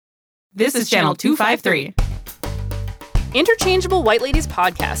This is Channel 253. Interchangeable White Ladies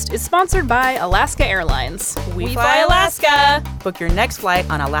podcast is sponsored by Alaska Airlines. We fly Alaska. Book your next flight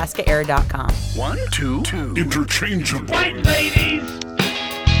on alaskaair.com. 1, 2, interchangeable. White ladies! 1,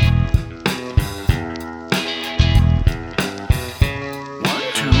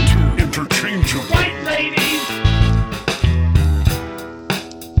 2, interchangeable. White ladies!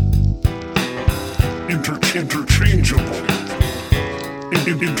 Interchangeable.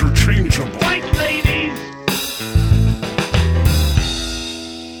 Interchangeable. White ladies!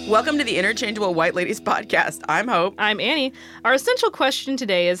 Welcome to the Interchangeable White Ladies podcast. I'm Hope. I'm Annie. Our essential question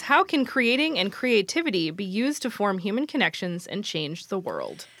today is, how can creating and creativity be used to form human connections and change the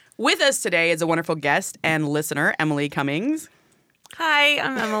world? With us today is a wonderful guest and listener, Emily Cummings. Hi,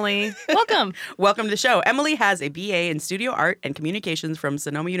 I'm Emily. Welcome. Welcome to the show. Emily has a BA in Studio Art and Communications from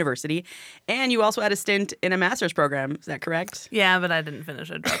Sonoma University, and you also had a stint in a master's program. Is that correct? Yeah, but I didn't finish.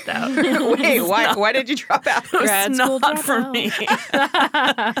 I dropped out. Wait, why did you drop out? Grad school Not for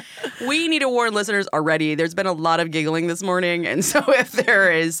dropout. me. We need to warn listeners already. There's been a lot of giggling this morning, and so if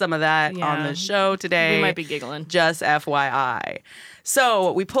there is some of that on the show today, We might be giggling. just FYI.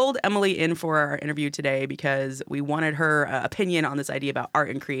 So we pulled Emily in for our interview today because we wanted her opinion on this idea about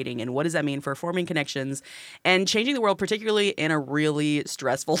art and creating and what does that mean for forming connections and changing the world, particularly in a really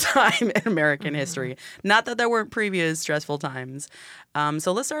stressful time in American history. Not that there weren't previous stressful times.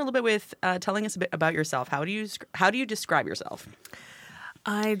 So let's start a little bit with telling us a bit about yourself. How do you describe yourself?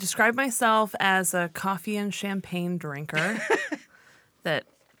 I describe myself as a coffee and champagne drinker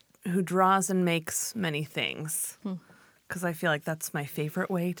who draws and makes many things. Because I feel like that's my favorite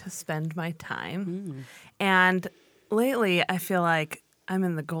way to spend my time. And lately, I feel like I'm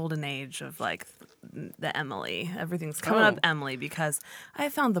in the golden age of like the Emily. Everything's coming up Emily because I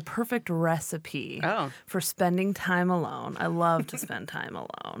found the perfect recipe for spending time alone. I love to spend time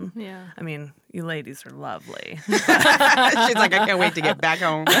alone. Yeah. I mean, you ladies are lovely. She's like, I can't wait to get back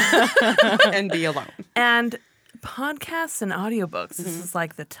home and be alone. And podcasts and audiobooks, this is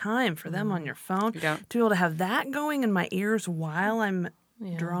like the time for them on your phone. Yeah. To be able to have that going in my ears while I'm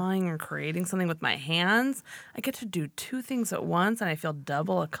drawing or creating something with my hands. I get to do two things at once and I feel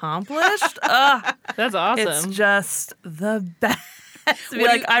double accomplished. That's awesome. It's just the best. To be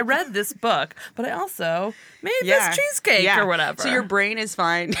like, I read this book, but I also made this cheesecake or whatever. So your brain is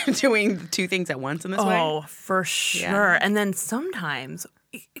fine doing two things at once in this way? Oh, for sure. And then sometimes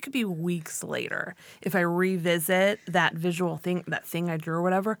it could be weeks later. If I revisit that visual thing, that thing I drew or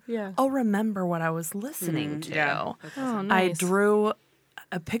whatever, I'll remember what I was listening to. Yeah. Oh, nice. I drew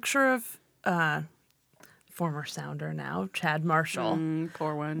a picture of former sounder now, Chad Marshall,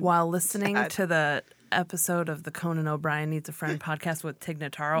 Poor one. while listening to the episode of the Conan O'Brien Needs a Friend podcast with Tig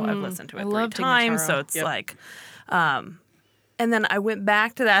Notaro. I've listened to it I 3 love Tig times, Notaro. so it's like... and then I went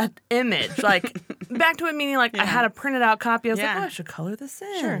back to that image, like back to it meaning like I had a printed out copy. I was like, oh, I should color this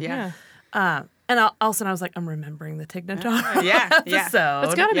in. Sure. Yeah. And all of a sudden I was like, I'm remembering the Tig Notaro Yeah. episode.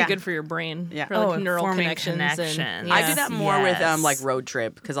 It's got to be Yeah. good for your brain. Yeah. For like and neural forming connections. connections. I do that more with Yes. like road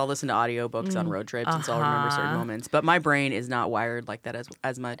trip because I'll listen to audiobooks on road trips and so I'll remember certain moments. But my brain is not wired like that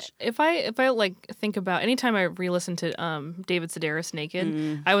as much. If I like think about anytime I re-listen to David Sedaris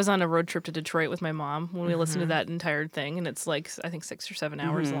Naked, I was on a road trip to Detroit with my mom when we listened to that entire thing, and it's like I think 6 or 7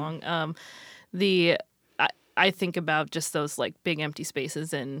 hours long. I think about just those like big empty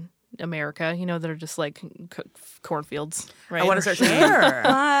spaces in America, you know, that are just like cornfields, right? I want to start saying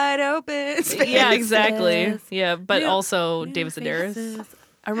wide open space. Yeah, exactly. Yes. Yeah, but New- also New David Sedaris. faces.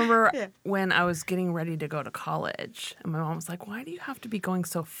 I remember when I was getting ready to go to college, and my mom was like, why do you have to be going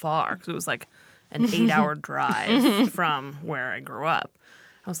so far? Because it was like an 8-hour drive from where I grew up.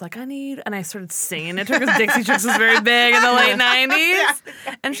 I was like, and I started singing it to her because Dixie Chicks was very big in the late 90s.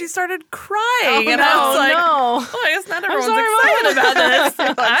 And she started crying. And I was like, oh, I guess not everyone's excited about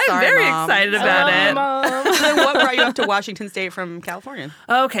this. I'm sorry, very Mom. excited about it. Mom. So then what brought you up to Washington State from California?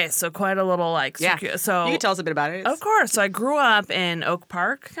 Okay, so quite a little like, Yeah. so You can tell us a bit about it. Of course. So I grew up in Oak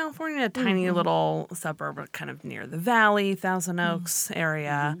Park, California, a tiny little suburb kind of near the valley, Thousand Oaks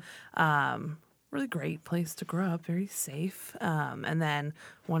area. Really great place to grow up, very safe. And then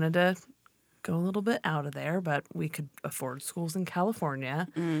wanted to go a little bit out of there, but we could afford schools in California,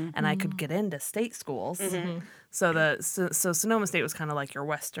 and I could get into state schools. So Sonoma State was kind of like your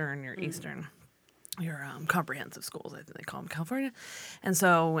Western, your Eastern, your comprehensive schools, I think they call them, California. And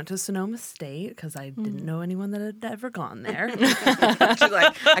so went to Sonoma State because I didn't know anyone that had ever gone there. She's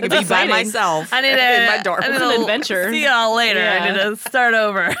like, I could be by myself I need in my dorm. It's an adventure. See y'all later. Yeah. I need to start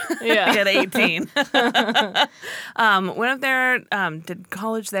over. Yeah. At 18. Went up there, did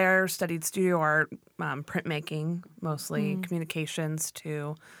college there, studied studio art, printmaking, mostly communications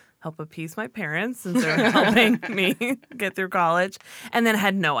to help appease my parents since they were helping me get through college, and then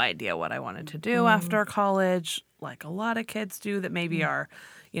had no idea what I wanted to do after college, like a lot of kids do that maybe are,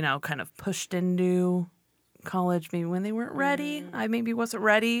 kind of pushed into college maybe when they weren't ready. I maybe wasn't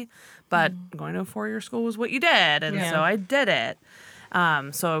ready, but going to a 4-year school was what you did, and so I did it.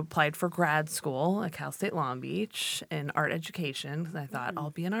 So I applied for grad school at Cal State Long Beach in art education because I thought I'll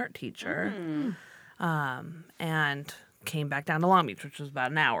be an art teacher. And came back down to Long Beach, which was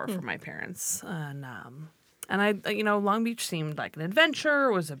about an hour from my parents. And I, Long Beach seemed like an adventure.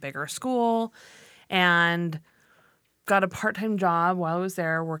 It was a bigger school, and got a part-time job while I was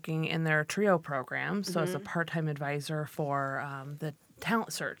there working in their TRIO program. So as a part-time advisor for the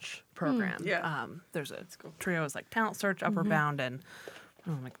talent search program. There's a TRIO is like talent search, Upper Bound, and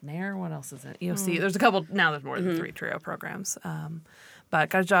McNair. What else is it? EOC. There's a couple. Now there's more than 3 TRIO programs. But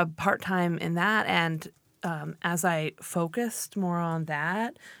got a job part-time in that, and as I focused more on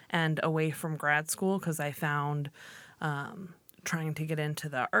that and away from grad school, because I found trying to get into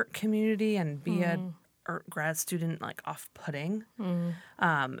the art community and be a art grad student like off-putting,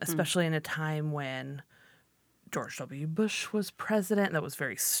 especially in a time when George W. Bush was president. That was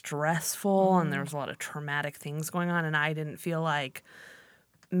very stressful, and there was a lot of traumatic things going on, and I didn't feel like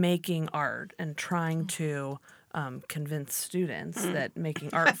making art and trying to convince students that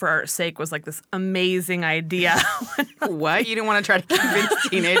making art for art's sake was like this amazing idea. What? You didn't want to try to convince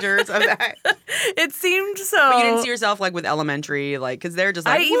teenagers of that? It seemed so. But you didn't see yourself like with elementary, like, because they're just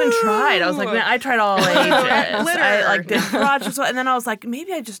like, I even tried. I was like, man, I tried all ages. Glitter. I like did projects, and then I was like,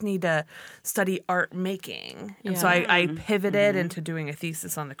 maybe I just need to study art making. And so I pivoted into doing a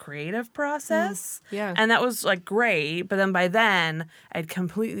thesis on the creative process. And that was like great. But then by then, I'd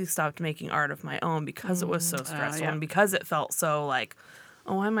completely stopped making art of my own because it was so stressful and because it felt so like,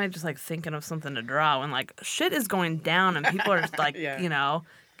 oh, why am I just like thinking of something to draw when like shit is going down and people are just like,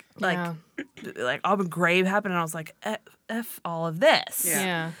 like Auburn Grave happened, and I was like, F all of this.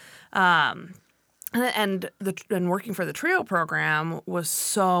 And working for the TRIO program was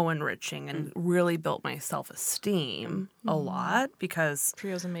so enriching and really built my self-esteem a lot because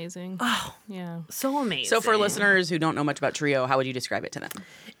TRIO's amazing. Oh, yeah. So amazing. So for listeners who don't know much about TRIO, how would you describe it to them?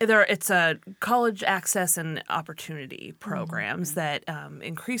 It's a college access and opportunity programs that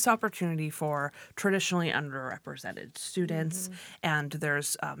increase opportunity for traditionally underrepresented students, and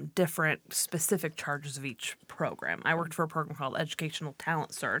there's different specific charges of each program. I worked for a program called Educational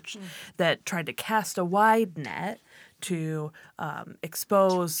Talent Search that tried to cast a wide net to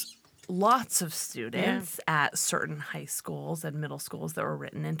expose lots of students at certain high schools and middle schools that were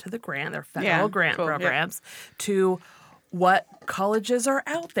written into the grant, their federal grant programs, to what colleges are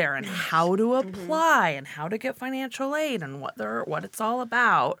out there and how to apply and how to get financial aid and what it's all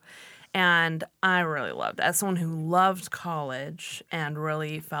about. And I really loved it. As someone who loved college and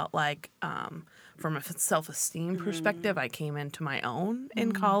really felt like from a self-esteem perspective, I came into my own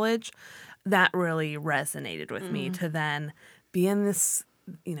in college. That really resonated with me to then be in this,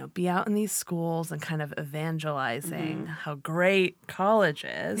 be out in these schools and kind of evangelizing how great college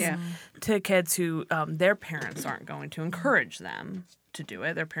is to kids who their parents aren't going to encourage them to do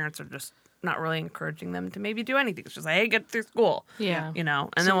it. Their parents are just not really encouraging them to maybe do anything. It's just like, hey, get through school. And then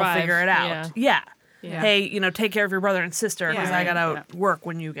we'll figure it out. Hey, take care of your brother and sister because I got to work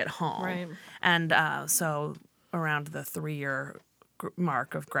when you get home. Right. And so around the 3-year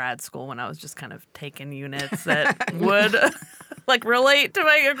mark of grad school, when I was just kind of taking units that would like relate to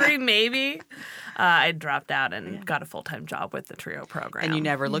my degree, maybe I dropped out and got a full-time job with the TRIO program. And you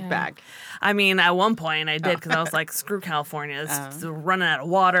never looked back. I mean, at one point I did because I was like, screw California, it's running out of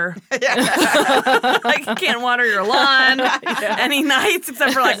water. Like you can't water your lawn any nights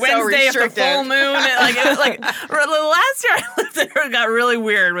except for like Wednesday after full moon. It was like the last year I lived there, it got really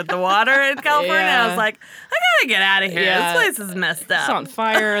weird with the water in California. I was like, I gotta get out of here. This place is messed up. It's on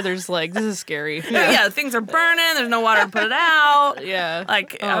fire. There's like, this is scary. Things are burning. There's no water to put it out.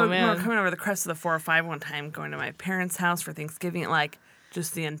 Like, I remember coming over the crest of the 405 one time, going to my parents' house for Thanksgiving. Like,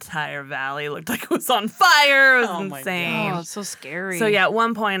 just the entire valley looked like it was on fire. It was insane. Oh, it's so scary. So at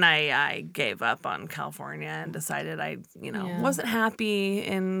one point I gave up on California and decided I, wasn't happy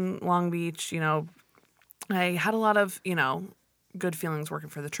in Long Beach. I had a lot of, good feelings working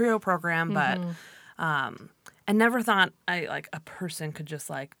for the TRIO program, but I never thought a person could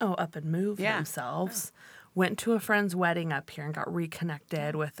just up and move themselves. Went to a friend's wedding up here and got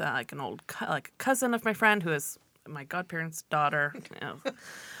reconnected with an old cousin of my friend who is my godparents' daughter,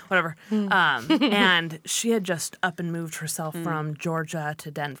 whatever. And she had just up and moved herself from Georgia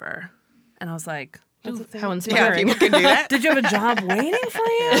to Denver. And I was like, how inspiring. People can do that. did you have a job waiting for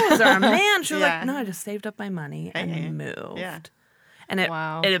you? Was there a man? She was like, no, I just saved up my money and moved. and it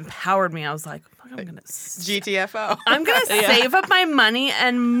Wow. it empowered me. I was like, fuck, I'm gonna GTFO. I'm gonna save up my money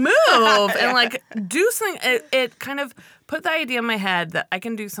and move and like do something. It kind of put the idea in my head that I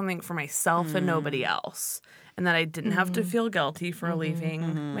can do something for myself and nobody else, and that I didn't have to feel guilty for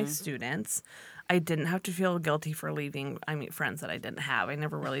leaving my students. I didn't have to feel guilty for leaving. I mean, friends that I didn't have. I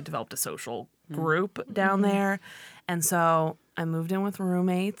never really developed a social group down there, and so I moved in with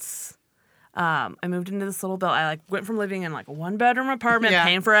roommates. I moved into this little building. I like went from living in like a 1-bedroom apartment, Yeah.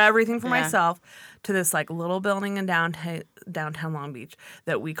 paying for everything for Yeah. myself, to this like little building in downtown Long Beach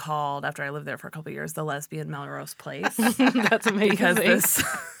that we called, after I lived there for a couple of years, the Lesbian Melrose Place. That's amazing. Because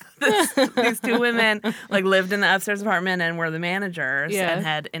these two women like lived in the upstairs apartment and were the managers Yeah. and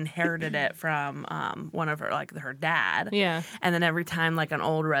had inherited it from one of her dad. Yeah. And then every time like an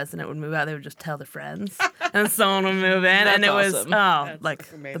old resident would move out, they would just tell their friends, and someone would move in, and it was awesome. like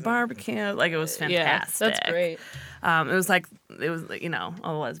the barbecue, like it was Yeah, fantastic. that's great. It was like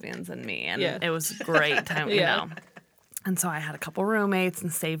all the lesbians and me, and Yeah. it was a great time, Yeah. And so I had a couple roommates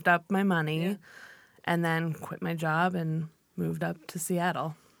and saved up my money, and then quit my job and moved up to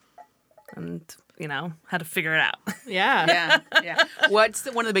Seattle, and had to figure it out. Yeah. Yeah. What's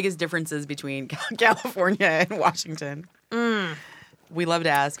one of the biggest differences between California and Washington? We love to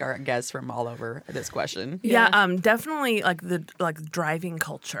ask our guests from all over this question. Yeah, definitely like the driving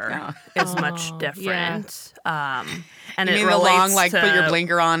culture is much different. And You it mean the relates long, to, put your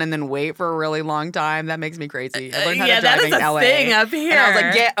blinker on and then wait for a really long time? That makes me crazy. I learned how yeah, to drive that is in a LA. thing up And I was here.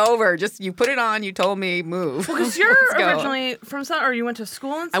 like, get over. Just you put it on. You told me move. Because you're Let's go. originally from Southern, or you went to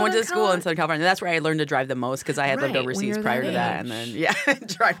school in I went to Southern school in California? Southern California. That's where I learned to drive the most because I had lived Right, when overseas you're prior that to that. And age. then,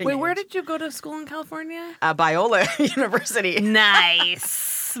 driving. Wait, where age. did you go to school in California? Biola University.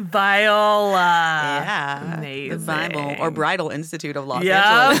 Nice. Viola. Yeah, Amazing. the Bible or Bridal Institute of Los Yep.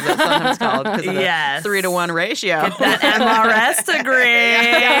 Angeles, as it's sometimes called, because of the Yes. 3-to-1 ratio. That MRS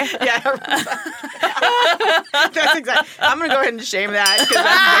degree. That's exactly. I'm gonna go ahead and shame that because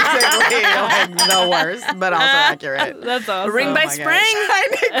that's basically like the worst, but also accurate. That's awesome. Ring by my spring.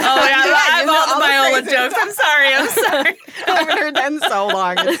 gosh. Oh, yeah, I have you know all the Viola phrases. jokes. I'm sorry. I haven't heard that in so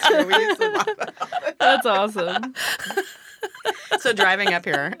long. It's true. We used to That's awesome. so driving up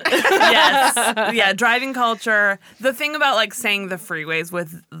here. Yes. Yeah, driving culture. The thing about like saying the freeways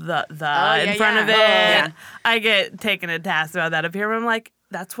with the in front of it, Yeah. I get taken to task about that up here. But I'm like,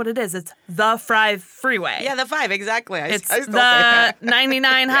 that's what it is. It's the freeway. Yeah, the 5 exactly. It's I still say the that.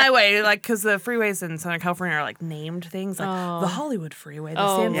 99 highway, like, because the freeways in Southern California are like named things, like the Hollywood Freeway,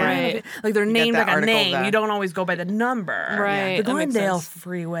 the San Fran, right. like they're named that like a article name. that- You don't always go by the number. Right, The that makes Glendale sense.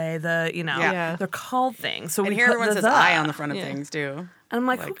 Freeway, Yeah. they're called things. So And we here put everyone says the I on the front of Yeah. things too. And I'm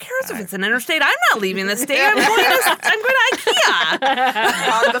like, who cares if it's an interstate? I'm not leaving the state. I'm going to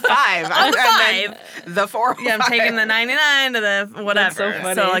IKEA. On the 5. On the And then the 4. Yeah, I'm taking the 99 to the whatever. so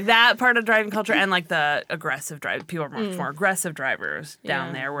funny. like that part of driving culture and like the aggressive drive. People are much more aggressive drivers down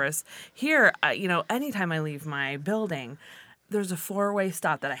Yeah. there. Whereas here, anytime I leave my building, there's a 4-way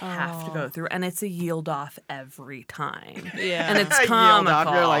stop that I have to go through, and it's a yield off every time. Yeah. And it's Yield comical.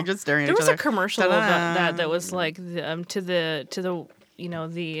 off. You're like just staring at There each was other. a commercial Ta-da. about that was like to the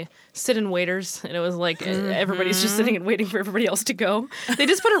the sit-in waiters, and it was like everybody's just sitting and waiting for everybody else to go. They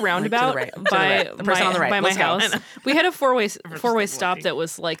just put a roundabout right, to the by right. The person my, on the right. by my Let's go. house. We had a four-way stop looking. that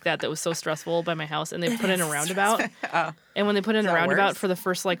was like that was so stressful by my house, and they put in a roundabout. And when they put in a that roundabout worse? for the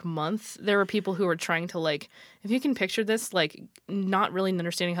first like month, there were people who were trying to like, if you can picture this, like not really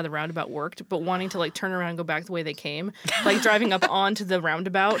understanding how the roundabout worked, but wanting to like turn around and go back the way they came, like driving up onto the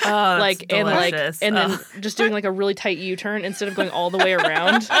roundabout, like delicious. and then just doing like a really tight U-turn instead of going all the way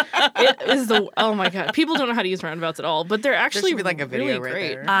around. It is oh my god, people don't know how to use roundabouts at all, but they're There actually should be like a video really right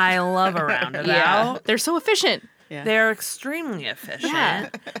great. there. I love a roundabout. Yeah, they're so efficient. Yeah. They're extremely efficient. Yeah.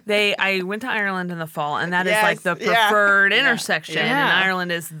 I went to Ireland in the fall, and that is Yes, like the yeah. preferred intersection. Yeah. And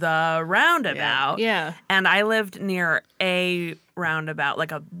Ireland is the roundabout. Yeah. And I lived near a roundabout,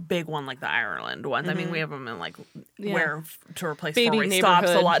 like a big one, like the Ireland ones. I mean, we have them in like where to replace Baby four-way stops a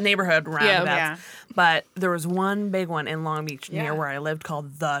neighborhood. lot, neighborhood roundabouts. Yeah. But there was one big one in Long Beach Yeah. near where I lived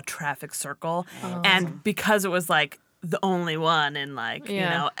called the Traffic Circle, and because it was like the only one and like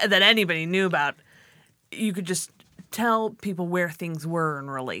Yeah. that anybody knew about, you could just tell people where things were in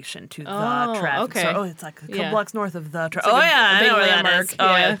relation to the Oh, traffic. okay. So, it's like a couple Yeah. blocks north of the traffic. like Oh a- yeah, a I big know where that landmark. is. Oh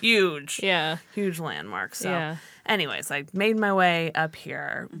yeah, Yeah. huge. Yeah. Huge landmark. So, Yeah. anyways, I made my way up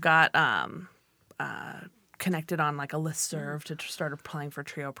here. Got connected on like a listserv to start applying for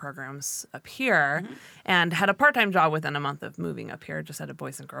trio programs up here, and had a part-time job within a month of moving up here. Just at a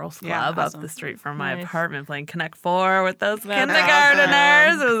Boys and Girls Club Yeah, up awesome. the street from my Nice. apartment, playing Connect Four with those That's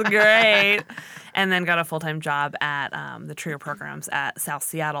kindergarteners. It was great. And then got a full-time job at the trio programs at South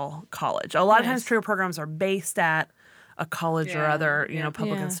Seattle College. A lot of times Nice. trio programs are based at a college or Yeah, other, yeah.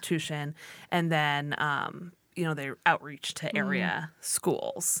 public Yeah. institution, and then they outreach to area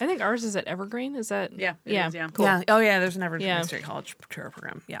schools. I think ours is at Evergreen. Is that? Yeah, it Yeah. is, yeah. Cool. Yeah. Oh, yeah. There's an Evergreen Yeah. State College trio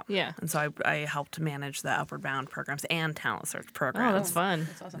program. Yeah. Yeah. And so I helped manage the Upward Bound programs and Talent Search programs. Oh, that's fun.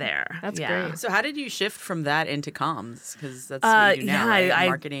 there. That's yeah. great. So how did you shift from that into comms? Because that's what you do now, right?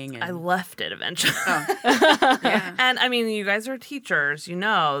 Marketing and I left it eventually. yeah. And I mean, you guys are teachers,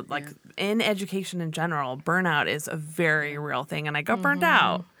 like in education in general, burnout is a very real thing. And I got burnt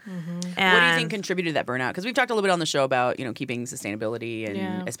out. What do you think contributed to that burnout? Because we've talked a little bit on the show about keeping sustainability and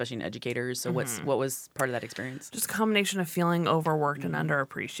Yeah. especially in educators. So what was part of that experience? Just a combination of feeling overworked and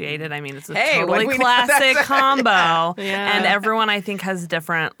underappreciated. I mean, it's a Hey, totally when we know classic combo. Yeah. And everyone, I think, has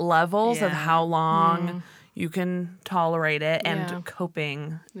different levels of Yeah. how long you can tolerate it and Yeah.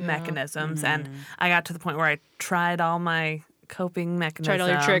 coping mechanisms. And I got to the point where I tried all my coping mechanisms. Tried all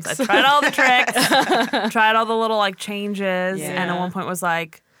your tricks. I tried all the tricks. Tried all the little changes. Yeah. And at one point was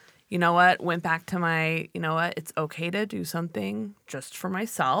like, you know what? Went back to my, it's okay to do something just for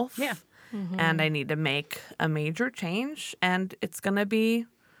myself. Yeah. And I need to make a major change, and it's going to be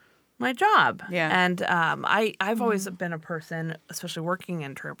my job. Yeah. And I've always been a person, especially working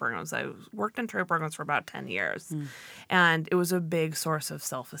in trio programs. I worked in trio programs for about 10 years, and it was a big source of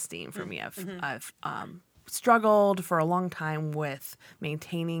self-esteem for me. I've struggled for a long time with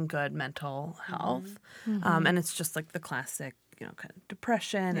maintaining good mental health, and it's just like the classic, kind of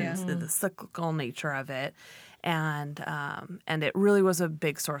depression and the cyclical nature of it. And it really was a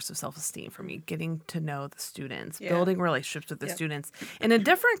big source of self-esteem for me, getting to know the students, building relationships with the students in a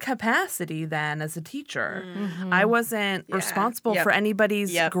different capacity than as a teacher. I wasn't responsible for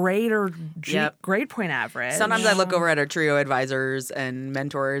anybody's grade or grade point average. Sometimes I look over at our trio advisors and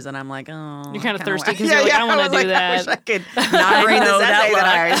mentors, and I'm like, oh, You're kind of kinda thirsty wa- 'cause you're like, I wanna was do like, that. I wish I could not read this know that essay that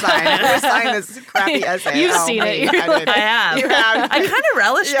I look. assigned. Who assigned this crappy essay? You've Oh, seen me. it. I did. I have. You have. I kind of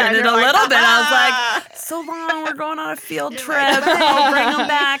relished Yeah, in it you're a like, little bit. I was like, so long, we're going on a field trip. I'll bring them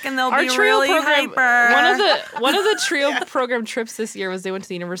back, and they'll Our be trio really program, hyper. one of the trio program trips this year was they went to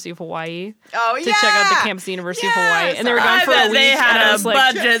the University of Hawaii Oh, to check out the campus, of the University of Hawaii, and they were gone I for bet a week. they and I had a was like,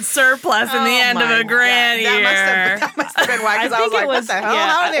 budget surplus in the end of my a grant God. year. That must have been why, I because I, think was like, it was, what the hell? yeah,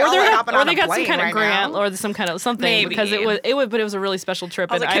 How are they or all they hopping on a got some plane kind of right grant now? or some kind of something Maybe. because it was, but it was a really special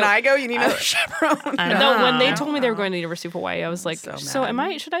trip. I was and like, can I go? You need a chaperone. I No, know. when they told me they were going to the University of Hawaii, I was like, so so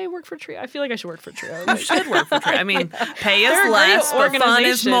mad. should I work for Trio? I feel like I should work for Trio. You should work for free. I mean, pay They're is a less, great but fun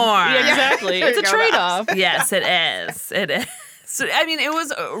is organization. more. Yeah, exactly. There It's you a go. trade-off. Yes, it is. It is. So, I mean, it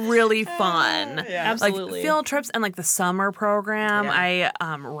was really fun. Absolutely. Like field trips and like the summer program. Yeah.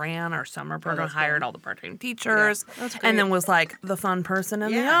 I ran our summer program, that's hired fun. all the part-time teachers, That's great. and then was like the fun person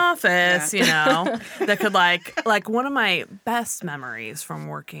in the Yeah. office, that could like one of my best memories from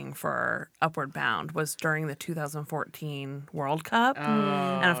working for Upward Bound was during the 2014 World Cup.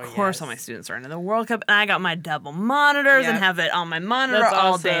 And of course, all my students are into the World Cup, and I got my double monitors and Yep. have it on my monitor That's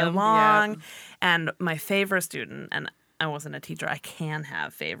all day awesome. long. Yep. And my favorite student, and I wasn't a teacher, I can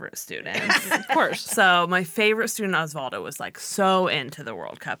have favorite students. Of course. So my favorite student, Osvaldo, was like so into the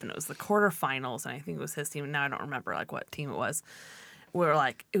World Cup, and it was the quarterfinals, and I think it was his team. Now I don't remember like what team it was. We were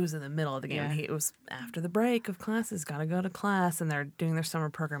like, it was in the middle of the game. Yeah. And it was after the break of classes, gotta go to class, and they're doing their summer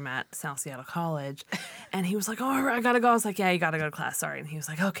program at South Seattle College. And he was like, oh, I gotta go. I was like, yeah, you gotta go to class, sorry. And he was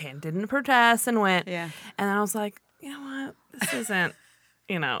like, okay, and didn't protest and went. Yeah. And then I was like, you know what? This isn't,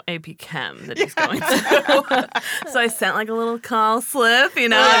 AP Chem that he's going to. So I sent like a little call slip,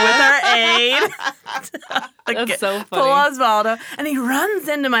 with our aide. That's so Pull funny. Osvaldo. And he runs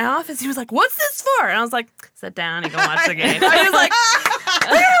into my office. He was like, what's this for? And I was like, sit down, you can watch the game. And he was like,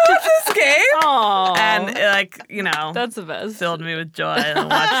 we're going to watch this game? Aw. And That's the best. filled me with joy and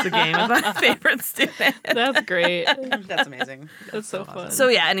watched the game with my favorite student. That's great. That's amazing. That's so fun. So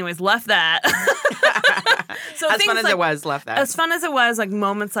yeah, anyways, left that. So As things fun as like- it was, left that. As fun as it was, like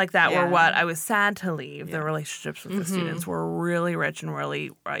moments like that Yeah. were what I was sad to leave. The relationships with the students were really rich and really,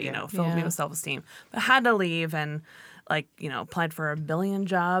 filled me Yeah. with self-esteem. But had to leave and applied for a billion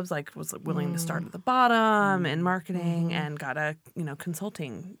jobs, was willing to start at the bottom in marketing and got a,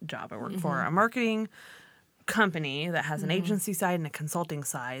 consulting job. I worked for a marketing company that has an agency side and a consulting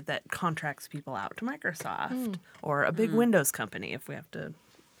side that contracts people out to Microsoft or a big Windows company if we have to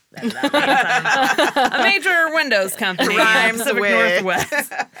that means. I don't know. A major windows company. Rhymes Pacific with- Northwest.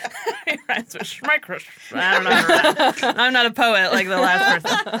 Rhymes with Schmeichel. I don't know. I'm not a poet like the last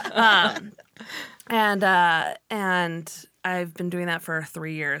person. And I've been doing that for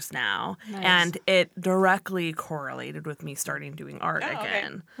 3 years now. Nice. And it directly correlated with me starting doing art okay.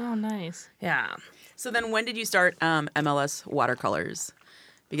 again. Oh, nice. Yeah. So then when did you start MLS watercolors?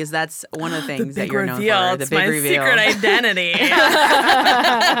 Because that's one of the things that Big you're reveal. known for. The It's big my reveal. secret identity. It's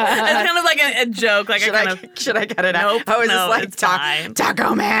kind of like a joke. Like Should I I, kind of should I cut it out? Nope, Oh, is no, this like it's fine.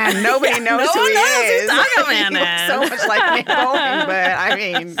 Taco Man? Nobody knows no who one he knows who is. Taco Man He looks is. so much like Nick Boeing, but I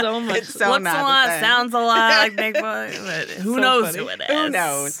mean, So much. it's so looks not a the lot, same. sounds a lot like Nick Boy, but who So knows funny. who it is? Who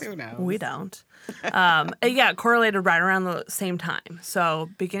knows? Who knows? We don't. Yeah, it correlated right around the same time. So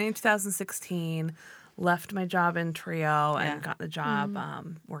beginning of 2016, left my job in Trio and got the job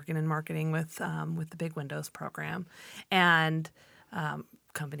working in marketing with the Big Windows program and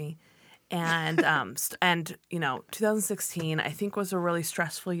company. And and 2016 I think was a really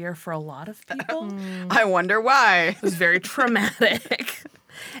stressful year for a lot of people. I wonder why. It was very traumatic.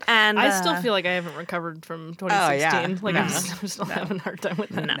 And I still feel like I haven't recovered from 2016. yeah. Like No. I'm still having a hard time with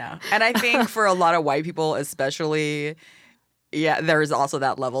that. No. And I think for a lot of white people, especially, there's also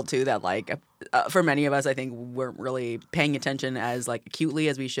that level too that like for many of us, I think weren't really paying attention as like acutely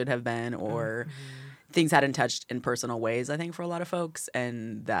as we should have been, or things hadn't touched in personal ways. I think for a lot of folks,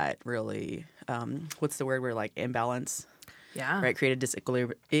 and that really, what's the word? We're like imbalance, yeah. right? Created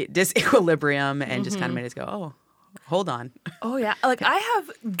disequilibrium, and just kind of made us go, oh, hold on. Oh yeah, like I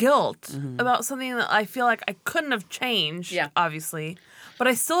have guilt about something that I feel like I couldn't have changed. Yeah. Obviously, but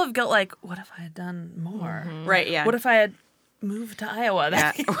I still have guilt. Like, what if I had done more? Right? Yeah. What if I had moved to Iowa?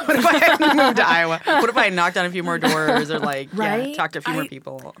 Yeah. What if I had moved to Iowa? What if I had knocked on a few more doors, or like Right? talked to a few more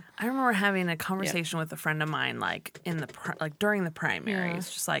people? I remember having a conversation with a friend of mine, like during the primaries,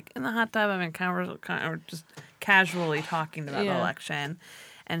 just like in the hot tub, having or just casually talking about the Yeah. election,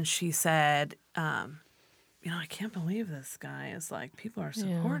 and she said, I can't believe this guy is like, people are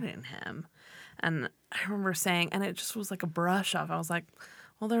supporting him. And I remember saying, and it just was like a brush off. I was like,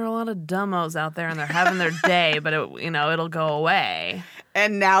 well, there are a lot of dumbos out there and they're having their day, but it'll go away.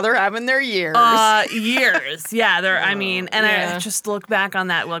 And now they're having their years. Years. Yeah. I Yeah. just look back on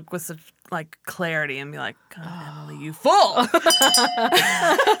that like with such like clarity and be like, God, Emily, you fool.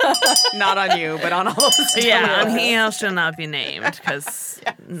 Not on you, but on all those. Yeah, and he should not be named because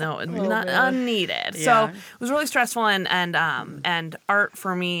not unneeded. So Yeah. it was really stressful, and art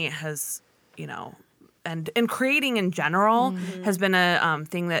for me has, and creating in general has been a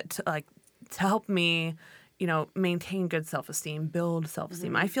thing that to help me, maintain good self-esteem, build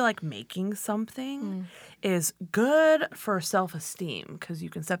self-esteem. I feel like making something is good for self-esteem because you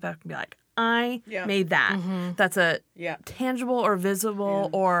can step back and be like, I made that. That's a tangible or visible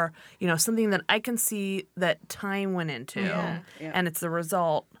or, something that I can see that time went into. Yeah. And it's the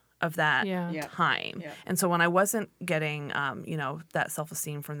result of that Yeah. time. Yeah. And so when I wasn't getting, that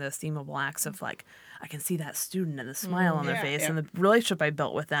self-esteem from the esteemable acts of like, I can see that student and the smile on their Yeah, face yeah. and the relationship I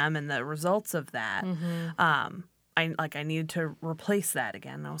built with them and the results of that. I needed to replace that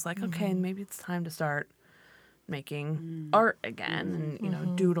again. And I was like, okay, maybe it's time to start making art again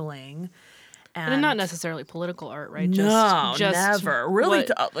and, doodling. And not necessarily political art, right? No, just never. Really,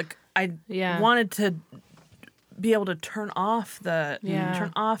 what- I Yeah. wanted to be able to turn off the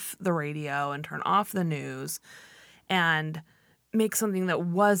radio and turn off the news and make something that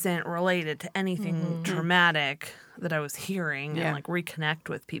wasn't related to anything traumatic that I was hearing Yeah. and like reconnect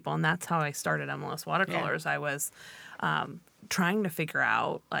with people. And that's how I started MLS Watercolors. I was trying to figure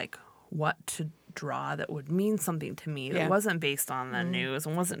out like what to draw that would mean something to me that Yeah. wasn't based on the news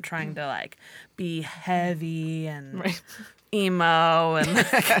and wasn't trying to like be heavy and Right. emo and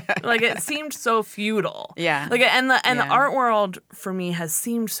like it seemed so futile. Yeah. Like and the Yeah. art world for me has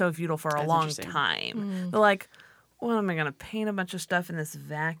seemed so futile for a That's long interesting. time. They're like, what am I gonna paint a bunch of stuff in this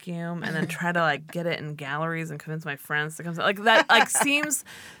vacuum and then try to like get it in galleries and convince my friends to come? Like that like seems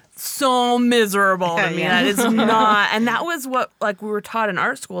so miserable to me. Yeah. That is not, and that was what like we were taught in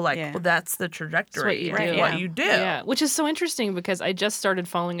art school. Like, Yeah. well, that's the trajectory. That's what you It's do. what Yeah. you do. Yeah, which is so interesting because I just started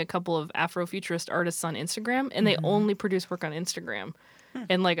following a couple of Afrofuturist artists on Instagram, and they only produce work on Instagram,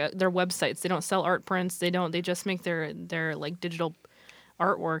 and like their websites. They don't sell art prints. They just make their like digital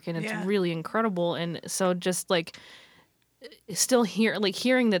artwork, and it's Yeah. really incredible. And so just like still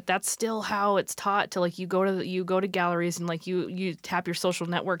hearing that that's still how it's taught to like you go to galleries and like you tap your social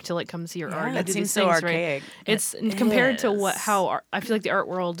network to like come see your art. and That do seems these so things, archaic. Right? It's compared to is. I feel like the art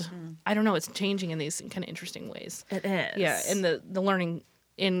world. I don't know. It's changing in these kind of interesting ways. It is. Yeah, and the learning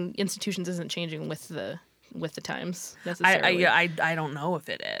in institutions isn't changing with the with the times I necessarily. I don't know if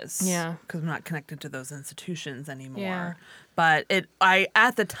it is. Yeah. Because I'm not connected to those institutions anymore. Yeah. But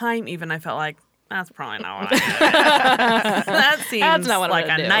at the time even I felt like that's probably not what I did. That seems not what I'm like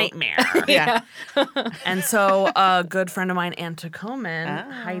gonna a do. nightmare. Yeah. And so a good friend of mine, Ann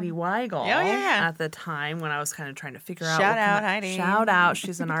Tacoman, Heidi Weigel, yeah. at the time when I was kind of trying to figure out. Shout what kind out, of- Heidi. Shout out.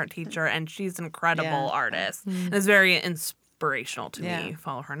 She's an art teacher and she's an incredible Yeah. artist. And it's very inspirational to Yeah. me.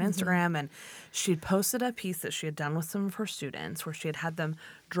 Follow her on Instagram. And she'd posted a piece that she had done with some of her students where she had them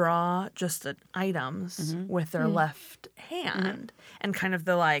draw just items with their left hand and kind of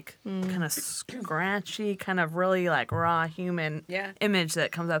the kind of scratchy, kind of really like raw human Yeah. image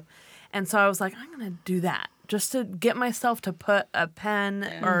that comes up. And so I was like, I'm going to do that just to get myself to put a pen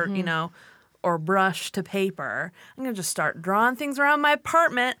or, or brush to paper. I'm going to just start drawing things around my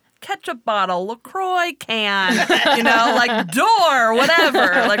apartment. Ketchup bottle, LaCroix can, like door,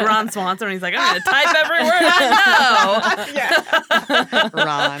 whatever. Like Ron Swanson, when he's like, I'm going to type every word I know.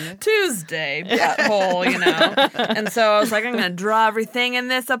 Ron. Tuesday, butthole, And so I was like, I'm going to draw everything in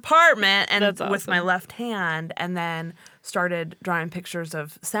this apartment and That's with my awesome. left hand, and then started drawing pictures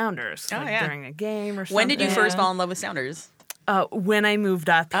of Sounders during a game or something. When did you first fall in love with Sounders? When I moved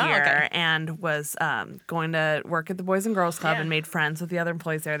up Oh, here okay. and was going to work at the Boys and Girls Club Yeah. and made friends with the other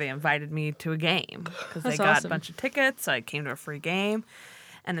employees there, they invited me to a game because they That's got awesome. a bunch of tickets. So I came to a free game.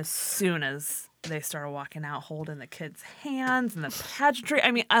 And as soon as they started walking out holding the kids' hands and the pageantry,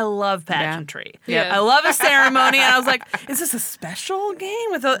 I mean, I love pageantry. Yeah. I love a ceremony. And I was like, is this a special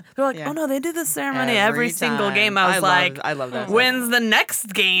game? They're like, Yeah. oh, no, they do this ceremony every single time. game. I was like, I love that. when's the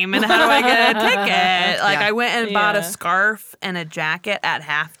next game and how do I get a ticket? Like Yeah. I went and bought a Yeah. scarf and a jacket at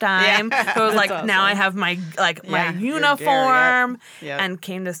halftime. So it was like now I have my my Yeah, your gear, uniform yep. and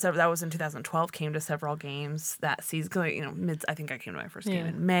came to that was in 2012. Came to several games that season. 'Cause, I think I came to my first game Yeah.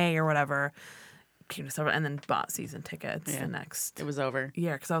 in May or whatever. Came to several and then bought season tickets the next It was over.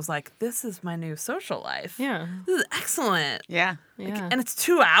 year because I was like, this is my new social life. Yeah. This is excellent. Yeah. Yeah. And it's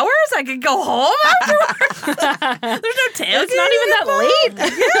 2 hours. I could go home afterwards. There's no tailgate. It's not even that late.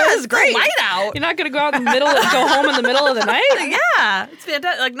 Yeah, it's great. Light out. You're not gonna go out in the middle and go home in the middle of the night. Yeah, it's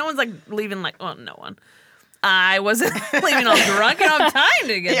fantastic. Like no one's like leaving. Like, well, no one. I wasn't leaving all drunk. I don't have time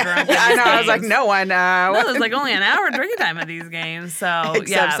to get drunk. at I know. these I was like, games. no one. No, there's like only an hour drinking time at these games. So Except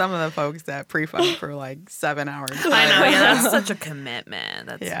yeah, some of the folks that pre-fund for like 7 hours. I know. Yeah, that's such a commitment.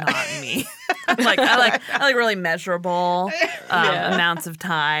 That's Yeah. not me. I like really measurable amounts of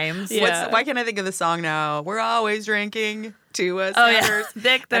times. Yeah. Why can't I think of the song now? We're always drinking to us. Oh yeah,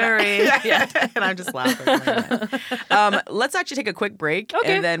 victory. Yeah. And I'm just laughing. Let's actually take a quick break,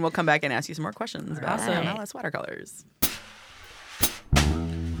 Okay. and then we'll come back and ask you some more questions about Awesome. MLS watercolors.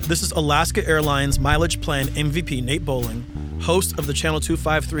 This is Alaska Airlines Mileage Plan MVP Nate Bowling, host of the Channel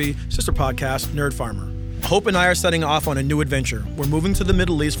 253 sister podcast, Nerd Farmer. Hope and I are setting off on a new adventure. We're moving to the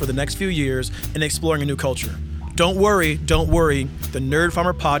Middle East for the next few years and exploring a new culture. Don't worry, the Nerd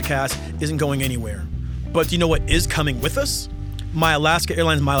Farmer podcast isn't going anywhere. But do you know what is coming with us? My Alaska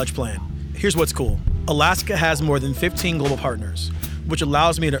Airlines Mileage Plan. Here's what's cool. Alaska has more than 15 global partners, which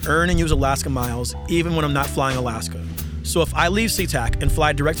allows me to earn and use Alaska miles even when I'm not flying Alaska. So if I leave SeaTac and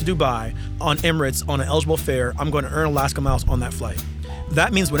fly direct to Dubai on Emirates on an eligible fare, I'm going to earn Alaska miles on that flight.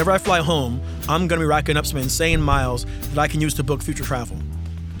 That means whenever I fly home, I'm going to be racking up some insane miles that I can use to book future travel.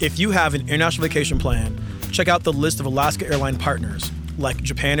 If you have an international vacation plan, check out the list of Alaska Airline partners like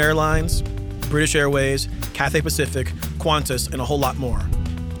Japan Airlines, British Airways, Cathay Pacific, Qantas, and a whole lot more.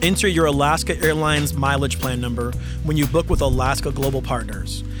 Enter your Alaska Airlines mileage plan number when you book with Alaska Global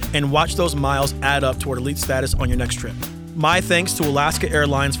Partners, and watch those miles add up toward elite status on your next trip. My thanks to Alaska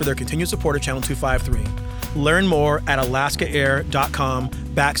Airlines for their continued support of Channel 253. Learn more at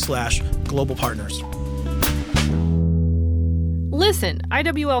alaskaair.com/global partners. Listen,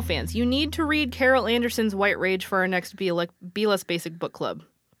 IWL fans, you need to read Carol Anderson's White Rage for our next Be Less Basic book club.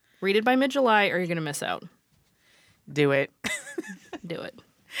 Read it by mid-July or you're going to miss out. Do it. Do it.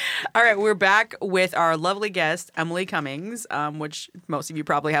 All right, we're back with our lovely guest, Emily Cummings, which most of you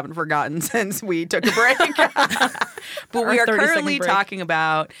probably haven't forgotten since we took a break. But we Our are 30-second currently break. talking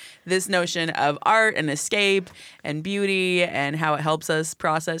about this notion of art and escape and beauty and how it helps us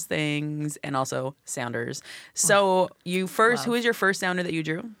process things, and also sounders. So who is your first sounder that you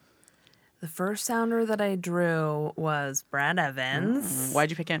drew? The first sounder that I drew was Brad Evans. Why'd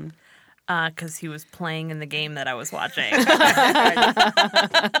you pick him? Because he was playing in the game that I was watching. So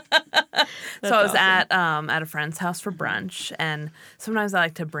I was at a friend's house for brunch, and sometimes I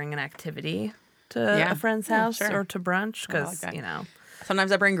like to bring an activity to Yeah. a friend's Yeah, house sure. or to brunch I like because that.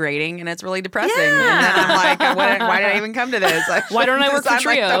 Sometimes I bring grading and it's really depressing. Yeah. And then I'm like, why did I even come to this? Like, Why don't I work for I'm like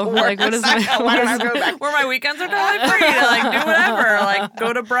Trio? the Like, what is my- why don't I go back? Where my weekends are totally free to like do whatever, like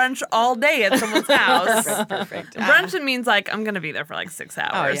go to brunch all day at someone's house. Perfect. Brunch it means like I'm gonna be there for like 6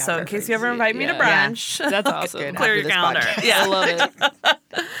 hours. yeah, So in perfect. case you ever invite me to Yeah. brunch, That's awesome. Good. clear After your this calendar. podcast. Yeah. I love it.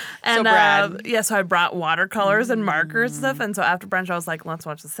 And Brad. so I brought watercolors and markers and stuff. And so after brunch, I was like, let's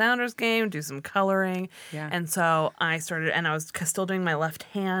watch the Sounders game, do some coloring. Yeah. And so I started, and I was still doing my left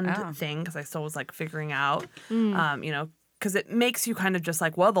hand Oh. thing because I still was like figuring out, because it makes you kind of just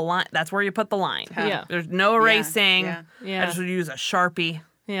like, well, the line, that's where you put the line. Yeah. There's no erasing. Yeah. Yeah. I just would use a Sharpie,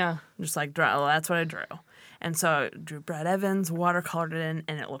 Yeah. just like draw. Well, that's what I drew. And so I drew Brad Evans, watercolored it in,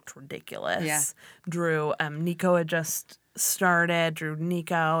 and it looked ridiculous. Yeah. Drew Nico had just started. Drew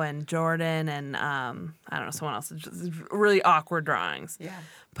Nico and Jordan and I don't know, someone else. Just really awkward drawings. Yeah.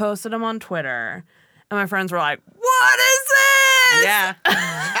 Posted them on Twitter, and my friends were like, "What is this?" Yeah.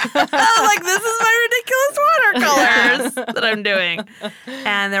 I was like, "This is my ridiculous watercolors that I'm doing,"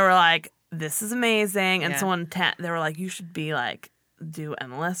 and they were like, "This is amazing." And Yeah. someone they were like, "You should be like do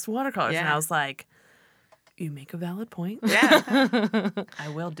MLS watercolors," and Yeah. I was like, "You make a valid point. Yeah. I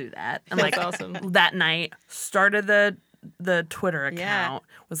will do that." And That's like awesome. that night, started the Twitter account.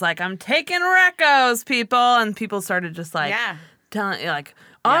 Yeah. Was like, "I'm taking recos, people," and people started just like Yeah. telling like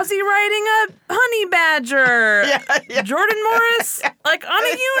Ozzy riding a honey badger, Jordan Morris like on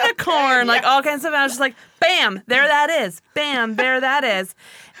a unicorn, like all kinds of stuff. And I was just like, bam, there that is, bam, there that is,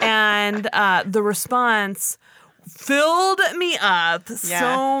 and the response filled me up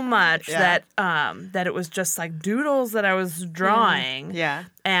so much that it was just like doodles that I was drawing Yeah.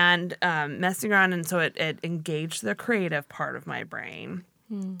 and messing around, and so it engaged the creative part of my brain,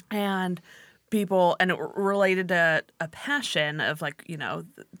 and people, and it related to a passion of like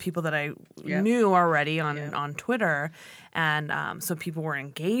people that I knew already on Twitter, and so people were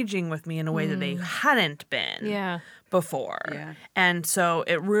engaging with me in a way that they hadn't been Yeah. before, Yeah. and so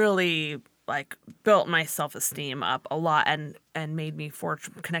it really like built my self-esteem up a lot and made me forge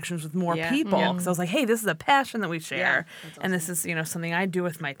connections with more Yeah. people Yeah. because I was like, hey, this is a passion that we share, that's and this is something I do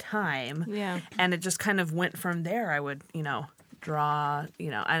with my time, Yeah. and it just kind of went from there. I would draw,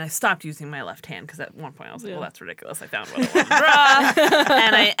 and I stopped using my left hand because at one point I was like, well, that's ridiculous. I found what I want to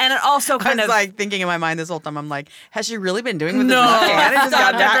draw, and it also I kind was of like thinking in my mind this whole time. I'm like, has she really been doing with this no, left hand? It I just got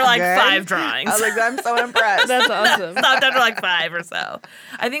stopped that after like good? 5 drawings. I was like, I'm so impressed. That's awesome. Stopped after like 5 or so.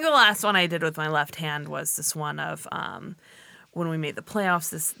 I think the last one I did with my left hand was this one of when we made the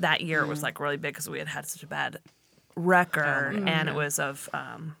playoffs that year. It was like really big because we had such a bad record, and it was of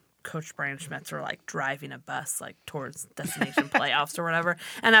Coach Brian Schmetzer like driving a bus like towards destination playoffs or whatever.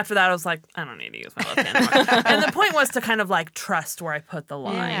 And after that, I was like, I don't need to use my left hand anymore. And the point was to kind of like trust where I put the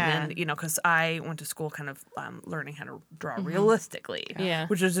line, Yeah. and because I went to school kind of learning how to draw realistically, Yeah.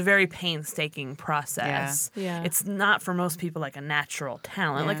 which is a very painstaking process. Yeah. It's not for most people like a natural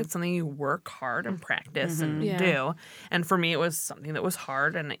talent. Like it's something you work hard and practice and Yeah. do. And for me, it was something that was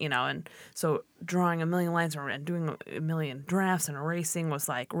hard, and and so drawing a million lines and doing a million drafts and erasing was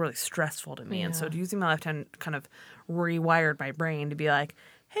like really stressful to me. And so Yeah. using my left hand kind of rewired my brain to be like,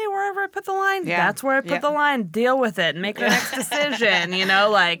 hey, wherever I put the line, Yeah. that's where I put Yeah. the line. Deal with it and make the next decision.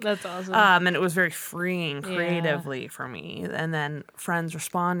 Like That's awesome. and it was very freeing creatively for me. And then friends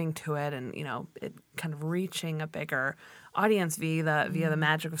responding to it, and it kind of reaching a bigger audience via the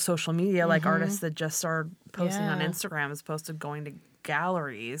magic of social media, like artists that just started posting on Yeah. Instagram as opposed to going to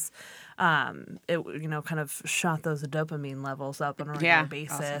galleries. It kind of shot those dopamine levels up on a regular Yeah,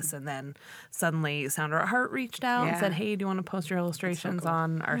 basis, awesome. and then suddenly Sounder at Heart reached out and Yeah. said, "Hey, do you want to post your illustrations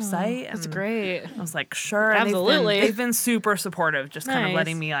on our site?" That's And great. I was like, sure. And Absolutely. they've been super supportive, just kind of Nice.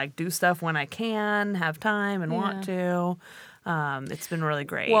 letting me like do stuff when I can, have time and want to. It's been really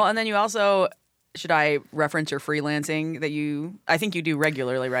great. Well, and then you also, should I reference your freelancing that I think you do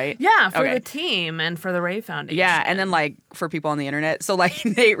regularly, right? yeah, for Okay. the team and for the Ray Foundation. Yeah, and then like for people on the internet, so like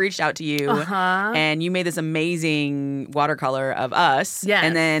they reached out to you, and you made this amazing watercolor of us. Yes.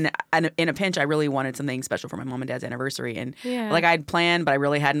 And then in a pinch, I really wanted something special for my mom and dad's anniversary, and Yeah. like I'd planned, but I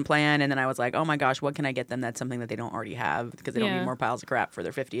really hadn't planned, and then I was like, oh my gosh, what can I get them that's something that they don't already have because they don't Yeah. need more piles of crap for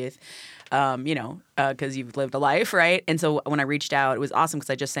their 50th, because you've lived a life, right? And so when I reached out, it was awesome because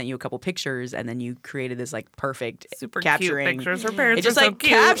I just sent you a couple pictures, and then you created this like perfect super capturing cute pictures. Her parents It just are so like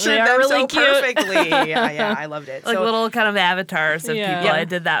cute. captured They are them really so cute. perfectly. Yeah, I loved it. Like So- little kind of avatars of Yeah. people. Yeah. I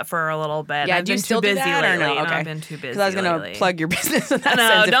did that for a little bit. Yeah, I've do you been still too do busy that or lately. no? No, Okay. I've been too busy. Because I was gonna lately. plug your business in that No,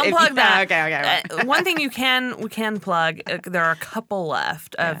 sense. don't plug that. Okay. One thing we can plug. There are a couple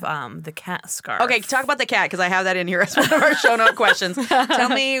left of the cat scarf. Okay, talk about the cat because I have that in here as one of our show note questions. Tell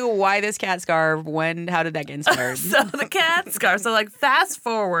me why this cat scarf. and how did that get inspired? So the cat scarf. So like fast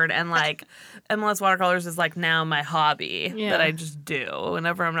forward and like MLS watercolors is like now my hobby Yeah. that I just do.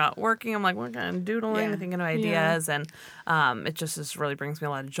 Whenever I'm not working, I'm like working on doodling, Yeah. thinking of ideas, and it just really brings me a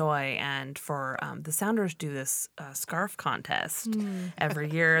lot of joy. And for the Sounders do this scarf contest every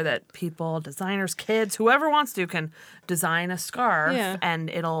year that people, designers, kids, whoever wants to, can design a scarf, Yeah. and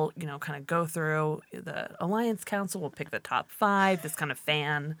it'll kind of go through the Alliance Council. Will pick the top 5. This kind of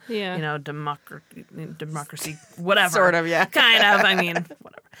fan, Yeah. democracy, whatever, Sort of, yeah. kind of. I mean,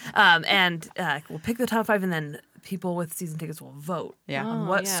 whatever. And we'll pick the top 5, and then people with season tickets will vote Yeah. on Oh,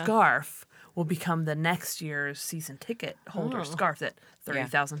 what yeah. scarf will become the next year's season ticket holder scarf that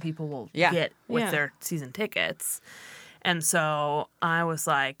 30,000 people will Yeah. get with Yeah. their season tickets. And so I was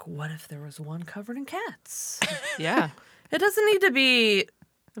like, what if there was one covered in cats? Yeah. It doesn't need to be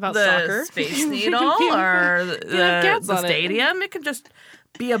About the soccer. Space Needle or have the cats on it. stadium. It could just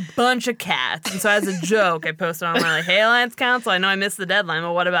be a bunch of cats. And so as a joke, I posted on my like, hey, Alliance Council, I know I missed the deadline,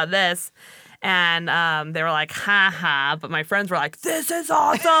 but what about this? And they were like, ha ha. But my friends were like, this is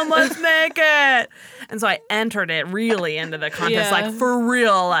awesome. Let's make it. And so I entered it really into the contest, Yeah. like for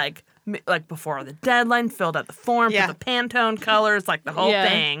real, like before the deadline, filled out the form, Yeah. put the Pantone colors, like the whole Yeah.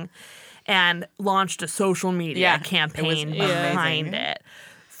 thing, and launched a social media Yeah. campaign It was behind amazing. it.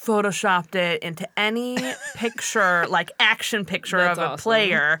 Photoshopped it into any picture, like action picture That's of a awesome.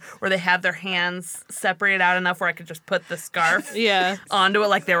 player where they have their hands separated out enough where I could just put the scarf Yeah. onto it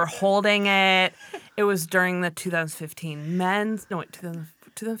like they were holding it. It was during the 2015 men's, no wait,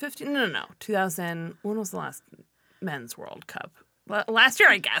 2015? No. 2000, when was the last men's World Cup? Last year,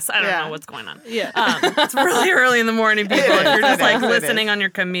 I guess. I don't Yeah. know what's going on. Yeah. It's really early in the morning, people. If you're just like It is. listening on your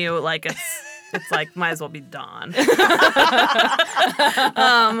commute, like it's like might as well be dawn.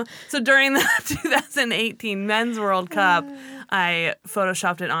 So during the 2018 Men's World Cup, I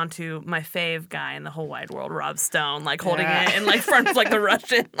photoshopped it onto my fave guy in the whole wide world, Rob Stone, like holding it in like front of like the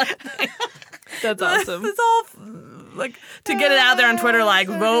Russian. Like, That's awesome. it's all like to get it out there on Twitter, like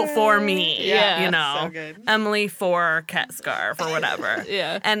vote for me. Yeah. you know, So good. Emily for cat scarf or whatever.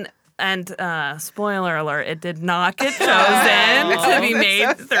 Yeah. And spoiler alert, it did not get chosen to be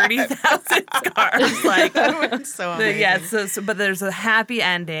made 30,000 scarves. Like, So the, amazing. yeah, but there's a happy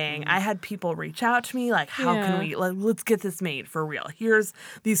ending. I had people reach out to me like, how can we, like, let's get this made for real. Here's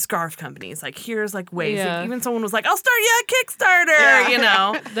these scarf companies. Like, here's like ways. Like, Yeah. even someone was like, I'll start you a Kickstarter, you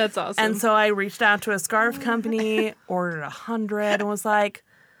know? That's awesome. And so I reached out to a scarf company, ordered 100, and was like,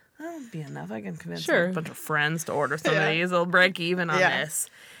 that'll be enough. I can convince Sure. a bunch of friends to order some of these. They'll break even on Yeah. this.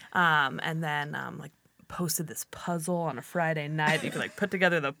 And then like posted this puzzle on a Friday night. You could like put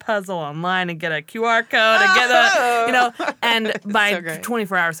together the puzzle online and get a QR code and get the, you know, and by So great.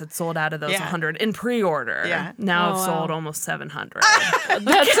 24 hours had sold out of those Yeah. 100 in pre-order. Yeah. Now Oh, I've wow. sold almost 700.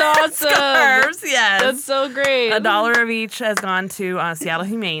 That's awesome. Scarves, yes. That's so great. $1 of each has gone to Seattle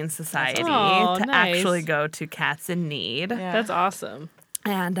Humane Society Oh, to nice. actually go to cats in need. That's awesome.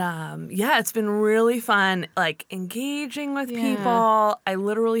 And yeah, it's been really fun, like engaging with Yeah. people. I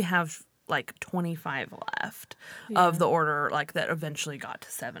literally have like 25 left of the order, like that eventually got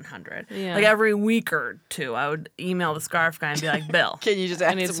to 700. Yeah. Like every week or two, I would email the scarf guy and be like, Bill, Can you just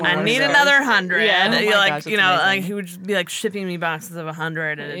add need some some more? I need Scarves. another 100. Yeah. And Oh you're my like, gosh, you that's know, amazing. like he would just be like shipping me boxes of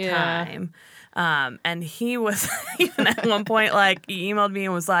 100 at a Yeah. time. And he was even at one point, like, he emailed me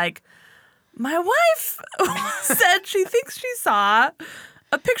and was like, my wife said she thinks she saw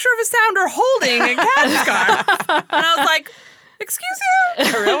a picture of a sounder holding a cat scarf. And I was like, excuse you?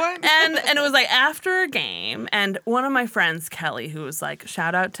 A real one? And it was like after a game, and one of my friends, Kelly, who was like,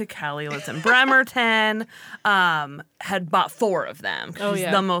 shout out to Kelly, lives in Bremerton, had bought 4 of them. Oh, She's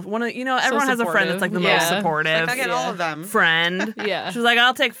yeah. the most one of, you know, everyone has a friend that's like the supportive. most Yeah. supportive I get all of them. friend. Yeah. She was like,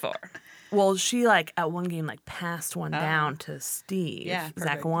 I'll take 4. Well, she like at one game like passed one down to Steve Yeah,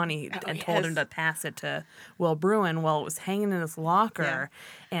 perfect. Zakawani and told him yes. to pass it to Will Bruin. Well, it was hanging in his locker,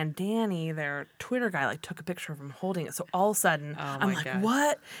 and Danny, their Twitter guy, like took a picture of him holding it. So all of a sudden, I'm my like, gosh.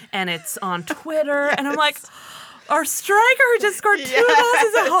 what? And it's on Twitter, and I'm like, our striker who just scored 2 goals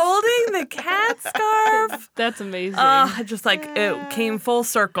is holding the cat scarf. That's amazing. Just like it came full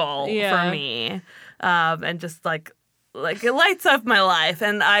circle Yeah. for me, and just like it lights up my life.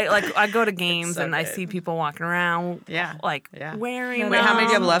 And I go to games so and I good. see people walking around, Yeah. like Yeah. wearing. Wait, how many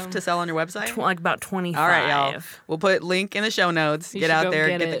do you have them. left to sell on your website? Like about 25. All right, y'all. We'll put link in the show notes. You Get should out go there,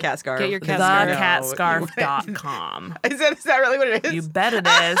 get get the it. cat scarf. Get your cat scarf. ThecatScarf.com. Is that really what it is? You bet it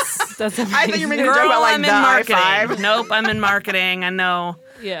is. That's amazing. I thought you were making a Girl, joke about like I'm the in high marketing. five. Nope, I'm in marketing. I know.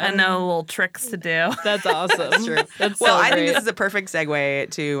 Yeah. I know little tricks to do. That's awesome. That's True. That's Well, so I think great. this is a perfect segue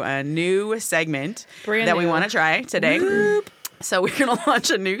to a new segment Brand that we new. want to try today. So we're going to launch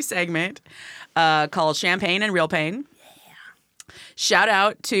a new segment called Champagne and Real Pain. Shout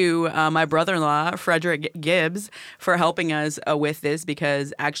out to my brother-in-law, Frederick Gibbs, for helping us with this,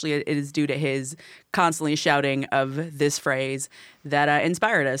 because actually it is due to his constantly shouting of this phrase that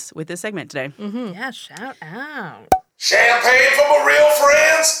inspired us with this segment today. Yeah, shout out. Champagne for my real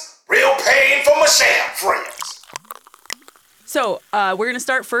friends, real pain for my sham friends. So we're going to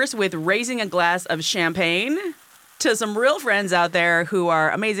start first with raising a glass of champagne to some real friends out there who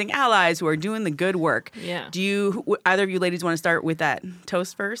are amazing allies, who are doing the good work. Yeah. Do either of you ladies want to start with that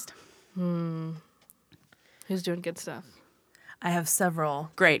toast first? Who's doing good stuff? I have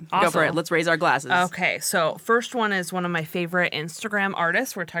several. Great. Go for it. Awesome. Let's raise our glasses. Okay, so first one is one of my favorite Instagram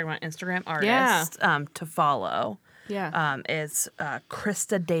artists. We're talking about Instagram artists to follow. Yeah. Is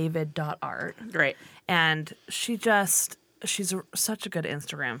KristaDavid.art. Great. And she's such a good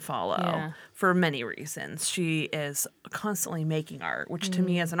Instagram follow Yeah. for many reasons. She is constantly making art, which to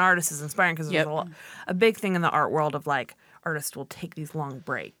me as an artist is inspiring, because there's a big thing in the art world of like artists will take these long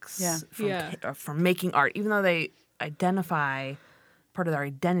breaks from making art, even though they identify part of their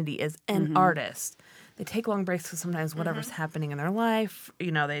identity as an artist. They take long breaks because sometimes whatever's happening in their life,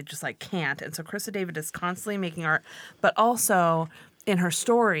 they just like can't. And so Krista David is constantly making art, but also in her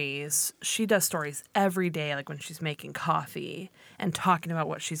stories, she does stories every day, like when she's making coffee and talking about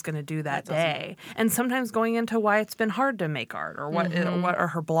what she's going to do that day. Awesome. And sometimes going into why it's been hard to make art, or what are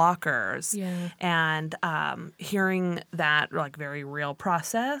her blockers. Yeah. And hearing that like very real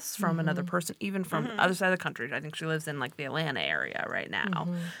process from another person, even from the other side of the country. I think she lives in like the Atlanta area right now.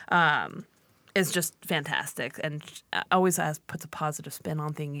 Is just fantastic, and always puts a positive spin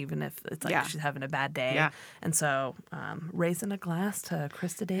on things, even if it's like she's having a bad day. Yeah. And so, raising a glass to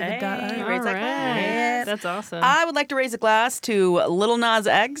KristaDavid. Hey, raise that glass. That's awesome. I would like to raise a glass to Lil Nas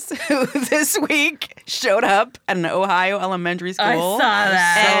X, who this week showed up at an Ohio elementary school. I saw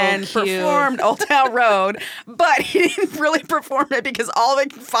that. And So cute. performed Old Town Road, but he didn't really perform it because all the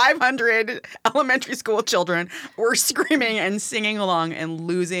 500 elementary school children were screaming and singing along and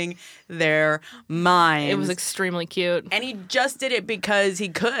losing their minds. It was extremely cute. And he just did it because he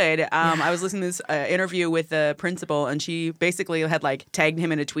could. I was listening to this interview with the principal, and she basically had like tagged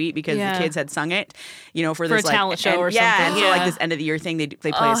him in a tweet because the kids had sung it, for this a talent show or yeah, something. and for like this end of the year thing, they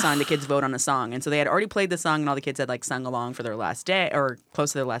play a song. The kids vote on a song, and so they had already played the song, and all the kids had like sung along for their last day or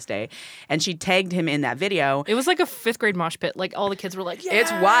close to their last day, and she tagged him in that video. It was like a 5th grade mosh pit. Like all the kids were like, yeah.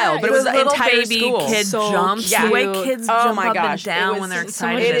 It's wild, but it was the little entire baby school. kid So jumps. cute. The way kids jump my up gosh, and it down was when they're so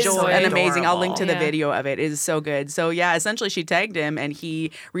much excited. It is joy. an amazing. I'll link to the Yeah. video of it. It is so good. So yeah, essentially she tagged him, and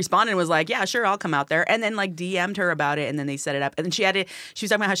he responded and was like, "Yeah, sure, I'll come out there." And then like DM'd her about it, and then they set it up. And then she was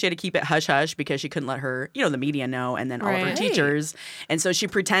talking about how she had to keep it hush hush because she couldn't let her, the media know, and then all of her Right. teachers. And so she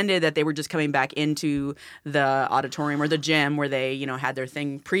pretended that they were just coming back into the auditorium or the gym where they, had their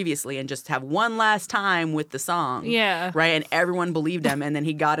thing previously, and just have one last time with the song. Yeah. Right. And everyone believed him, and then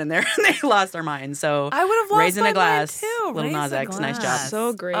he got in there and they lost their minds. So I would have lost raising my a glass, mind too. Lil Nas Raise a X, nice job. glass.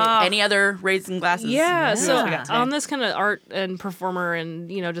 So great. Any other raising glasses? Yeah, so Who else we got today? on this kind of art and performer and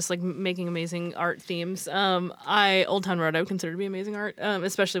just like making amazing art themes, Old Town Road I would consider to be amazing art,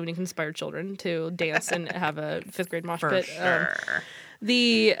 especially when you can inspire children to dance and have a 5th grade mosh pit. Sure.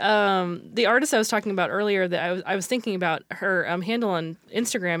 The artist I was talking about earlier that I was thinking about, her handle on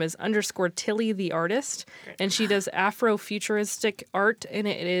Instagram is _Tilly the artist, and she does Afrofuturistic art, and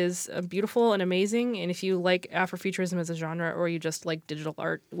it is beautiful and amazing. And if you like Afrofuturism as a genre, or you just like digital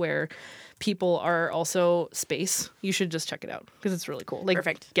art where people are also space, you should just check it out because it's really cool. Like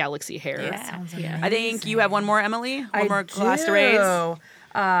Perfect. Galaxy hair. Yeah. I think you have one more, Emily. One more glass to raise.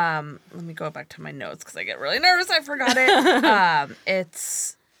 Let me go back to my notes because I get really nervous. I forgot it.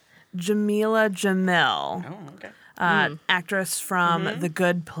 It's Jamila Jamil, Oh, okay. actress from The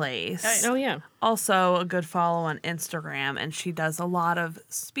Good Place. Oh yeah. Also a good follow on Instagram, and she does a lot of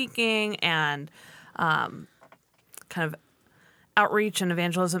speaking and kind of outreach and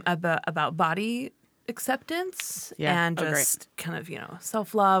evangelism about body acceptance and great. just kind of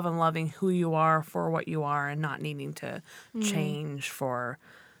self-love and loving who you are for what you are, and not needing to change for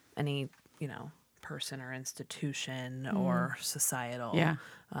any person or institution or societal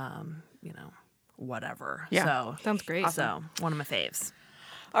whatever. Yeah. So Sounds great. So one of my faves.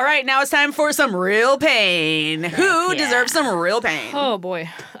 All right, now it's time for some real pain. Who deserves some real pain? Oh boy.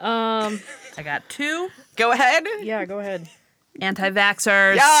 I got 2 Go ahead. Yeah, go ahead.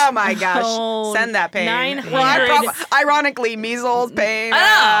 anti-vaxxers. Oh my gosh. Oh, Send that pain. 900. Well, ironically, measles pain.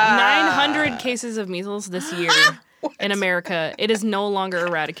 900 cases of measles this year in America. It is no longer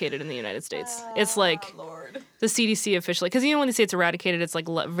eradicated in the United States. It's like the CDC officially, because when they say it's eradicated, it's like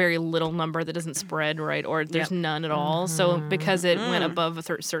very little number that doesn't spread, right? Or there's none at all. So because it went above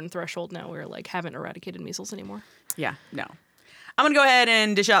a certain threshold, now we're like haven't eradicated measles anymore. Yeah, no. I'm going to go ahead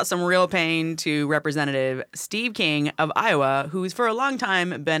and dish out some real pain to Representative Steve King of Iowa, who's for a long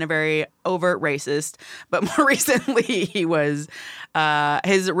time been a very overt racist, but more recently he was,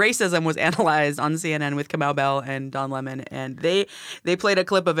 his racism was analyzed on CNN with Kamau Bell and Don Lemon, and they played a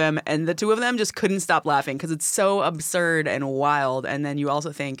clip of him, and the two of them just couldn't stop laughing because it's so absurd and wild. And then you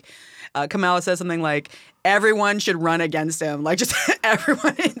also think, Kamala says something like, everyone should run against him. Like, just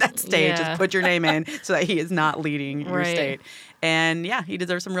everyone in that state, just put your name in so that he is not leading your state. And yeah, he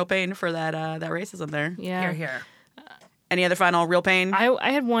deserves some real pain for that that racism there. Yeah. Hear, hear. Any other final real pain?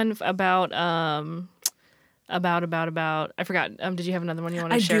 I had one about I forgot. Did you have another one you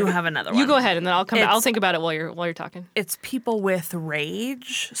want to share? I do have another one. You go ahead, and then I'll come back. I'll think about it while you're talking. It's people with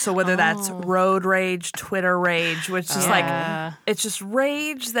rage. So whether that's road rage, Twitter rage, which is like, it's just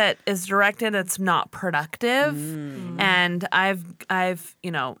rage that is directed. It's not productive. And I've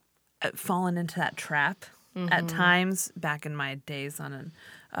fallen into that trap at times back in my days on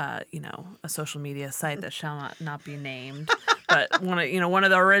a social media site that shall not be named. But one of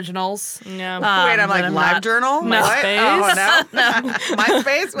the originals. Yeah. Wait, I'm like LiveJournal? MySpace? Oh, no.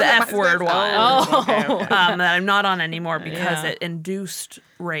 MySpace? The F word one. Oh. Okay. That I'm not on anymore because it induced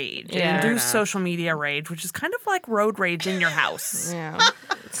rage. Yeah. It induced social media rage, which is kind of like road rage in your house. Yeah.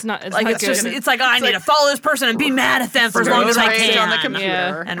 It's not. It's Like not it's good. just, it's like, I need to follow this person and be mad at them for as long as I Road rage can on the computer.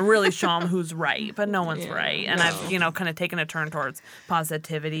 Yeah. and really show them who's right, but no one's right. And I've kind of taken a turn towards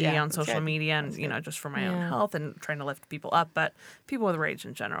positivity on social media and just for my own health and trying to lift people up. But people with rage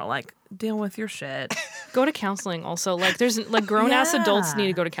in general, like, deal with your shit. Go to counseling. Also, like there's like grown ass adults need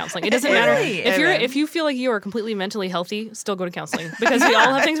to go to counseling. It doesn't matter Really? if you feel like you are completely mentally healthy, still go to counseling because we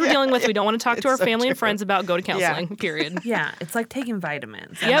all have things we're dealing with. We don't want to talk to our family and friends about. Go to counseling. Period. Yeah, it's like taking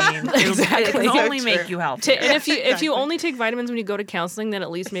vitamins. Yep, I mean, exactly. It can only So make true. you healthy. And if you only take vitamins when you go to counseling, then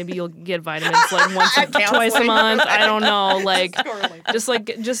at least maybe you'll get vitamins like once or twice a month. I don't know. Like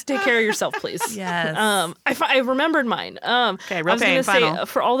just take care of yourself, please. Yes. I remembered mine. Okay, real I was pain, gonna say final.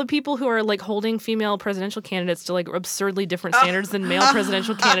 for all the people who are like holding female presidential candidates to like absurdly different standards than male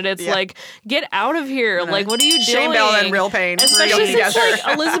presidential candidates, like get out of here. Like what are you doing? Shane Bell and real pain. Especially real since together.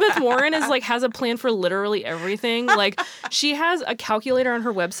 like Elizabeth Warren is like has a plan for literally everything. Like she has a calculator on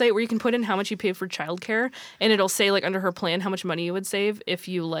her website where you can put in how much you pay for childcare, and it'll say like under her plan how much money you would save if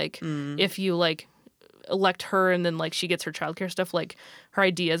you elect her and then like she gets her childcare stuff, like her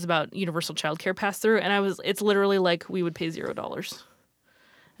ideas about universal childcare pass through. And it's literally like we would pay $0.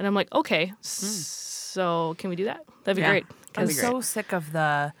 And I'm like, okay, so can we do that? That'd be great. I'm 'Cause- so sick of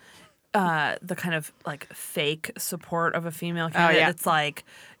the kind of like fake support of a female candidate. yeah. It's like,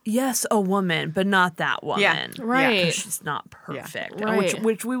 yes, a woman, but not that woman. Yeah. Right. 'Cause she's not perfect. Right.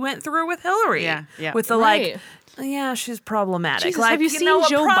 Which we went through with Hillary. Yeah, yeah. With the Right. like, yeah, she's problematic. Jesus, like, have you seen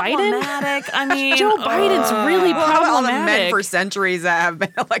Joe Biden? problematic? I mean, Joe Biden's really Well, how about all the men problematic. for centuries that have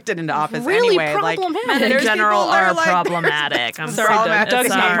been elected into office Really anyway? problematic. Like, men in there's general people that are like, problematic. I'm Sorry, Doug. Problematic. Doug's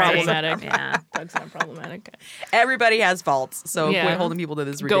not Sorry. problematic. Yeah. Doug's not problematic. Everybody has faults, so Yeah. quit holding people to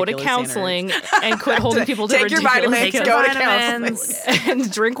this Go ridiculous to counseling and quit holding people to Take your ridiculous vitamins, standards. go to Vitamins. counseling.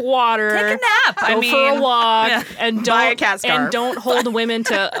 And drink water. Take a nap. Go for a walk yeah. and Buy a don't cat scarf. and don't hold women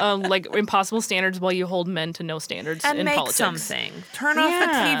to like impossible standards while you hold men to no standards And in make politics. something. Turn off the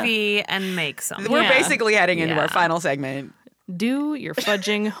Yeah. TV and make something. We're Yeah. basically heading into Yeah. our final segment. Do your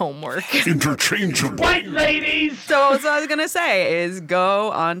fudging homework. Interchangeable. White ladies. So what I was gonna say is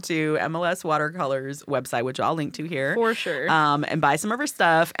go onto MLS Watercolors website, which I'll link to here, For sure. and buy some of her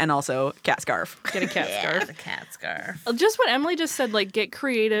stuff, and also cat scarf. Get a cat scarf. The cat scarf. Just what Emily just said, like get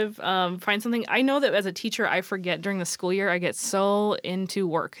creative, find something. I know that as a teacher, I forget during the school year, I get so into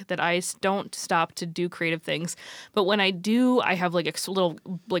work that I don't stop to do creative things. But when I do, I have like little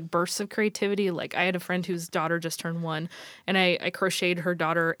like bursts of creativity. Like I had a friend whose daughter just turned 1, and I crocheted her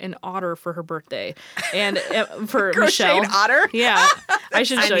daughter an otter for her birthday, and for Crocheted Michelle. otter? Yeah, I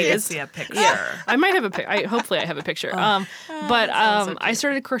should I show need you to this. see a picture. I might have a pic. Hopefully, I have a picture. I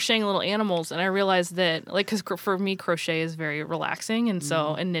started crocheting little animals, and I realized that, like, because for me, crochet is very relaxing, and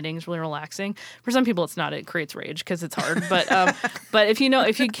so and knitting is really relaxing. For some people, it's not. It creates rage because it's hard. But if you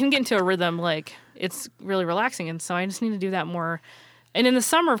can get into a rhythm, like it's really relaxing, and so I just need to do that more. And in the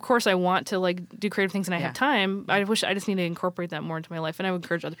summer, of course, I want to like do creative things and I Yeah. have time. I just need to incorporate that more into my life. And I would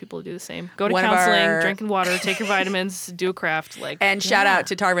encourage other people to do the same. Go to One of counseling, our- drinking water, take your vitamins, do a craft. And shout out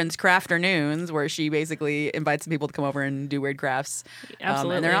to Tarvin's Crafternoons, where she basically invites people to come over and do weird crafts.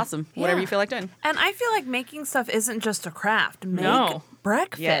 Absolutely. And they're awesome. Whatever you feel like doing. And I feel like making stuff isn't just a craft. Make No.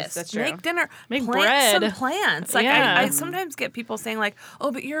 breakfast. Yes, that's true. Make dinner. Make plant bread. some plants. Like Yeah. I sometimes get people saying like,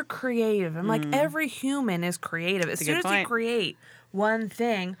 "Oh, but you're creative." I'm like, every human is creative. As a soon good as you point. create one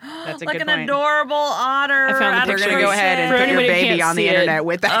thing, That's a like good an point. adorable otter. I found the out of We're picture. going to go ahead and For put your anybody who baby can't on the see it. internet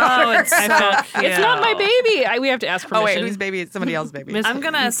with that. Oh, it's so cute. It's not my baby. We have to ask permission. Oh, wait, whose baby? It's somebody else's baby. Miss- I'm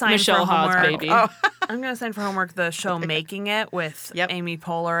gonna assign Michelle for Ha's homework. baby. I'm gonna assign for homework the show Making It with Yep. Amy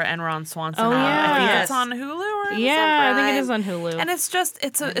Poehler and Ron Swanson. Oh, I yeah. think Yes. it's on Hulu or Amazon Yeah, I think it Prime. is on Hulu. And it's just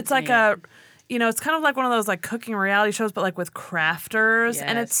it's like a, you know, it's kind of like one of those like cooking reality shows, but like with crafters,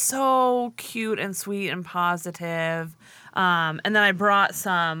 and it's Yes. so cute and sweet and positive. And then I brought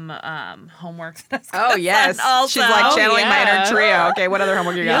some homework. Oh, yes. Also. She's like channeling my yeah. inner trio. Okay, what other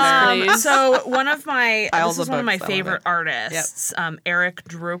homework you got? Yes, please. So one of my Piles this is of one of my books. I love favorite it. artists, Eric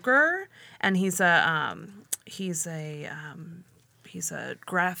Drucker, and he's a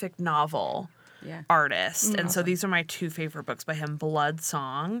graphic novel Yeah. artist. And so these are my two favorite books by him. Blood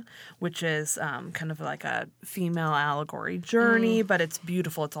Song, which is kind of like a female allegory journey, but it's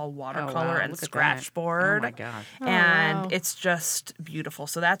beautiful. It's all watercolor and Look at that. scratch board. Oh, my God. And wow. it's just beautiful.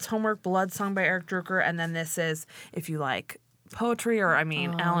 So that's Homework Blood Song by Eric Drucker. And then this is, if you like poetry, or I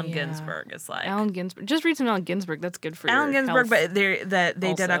mean, Allen yeah. Ginsberg is like. Allen Ginsberg. Just read some Allen Ginsberg. That's good for Allen your Ginsberg, health. but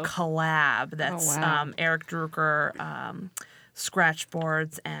they did a also. collab that's wow. Eric Drucker scratch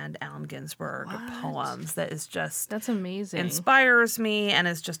boards and Allen Ginsberg poems that is just That's amazing. inspires me and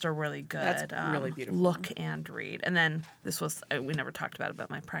is just a really good That's really beautiful. look and read. And then this was we never talked about it, but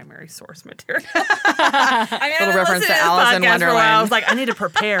my primary source material. Little reference to Alice in I Wonderland. was like, I need to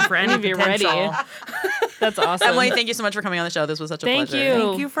prepare for any be ready. potential. That's awesome. Emily, thank you so much for coming on the show. This was such a Thank pleasure. you.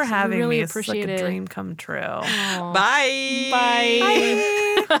 Thank you for having really me. It's like appreciate a it. dream come true. Bye.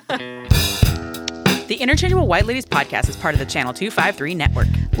 Bye. The Interchangeable White Ladies podcast is part of the Channel 253 network.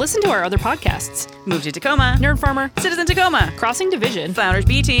 Listen to our other podcasts. Move to Tacoma, Nerd Farmer, Citizen Tacoma, Crossing Division, Flounders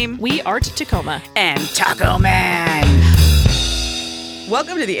B Team, We Art Tacoma. and Taco Man.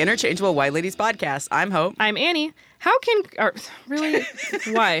 Welcome to the Interchangeable White Ladies podcast. I'm Hope. I'm Annie. How can... really?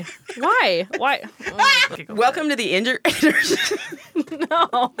 Why? Why? Why? Welcome to the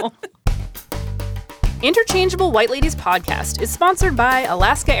Interchangeable White Ladies podcast is sponsored by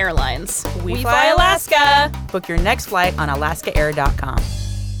Alaska Airlines. We fly Alaska. Book your next flight on alaskaair.com.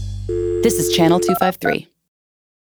 This is Channel 253.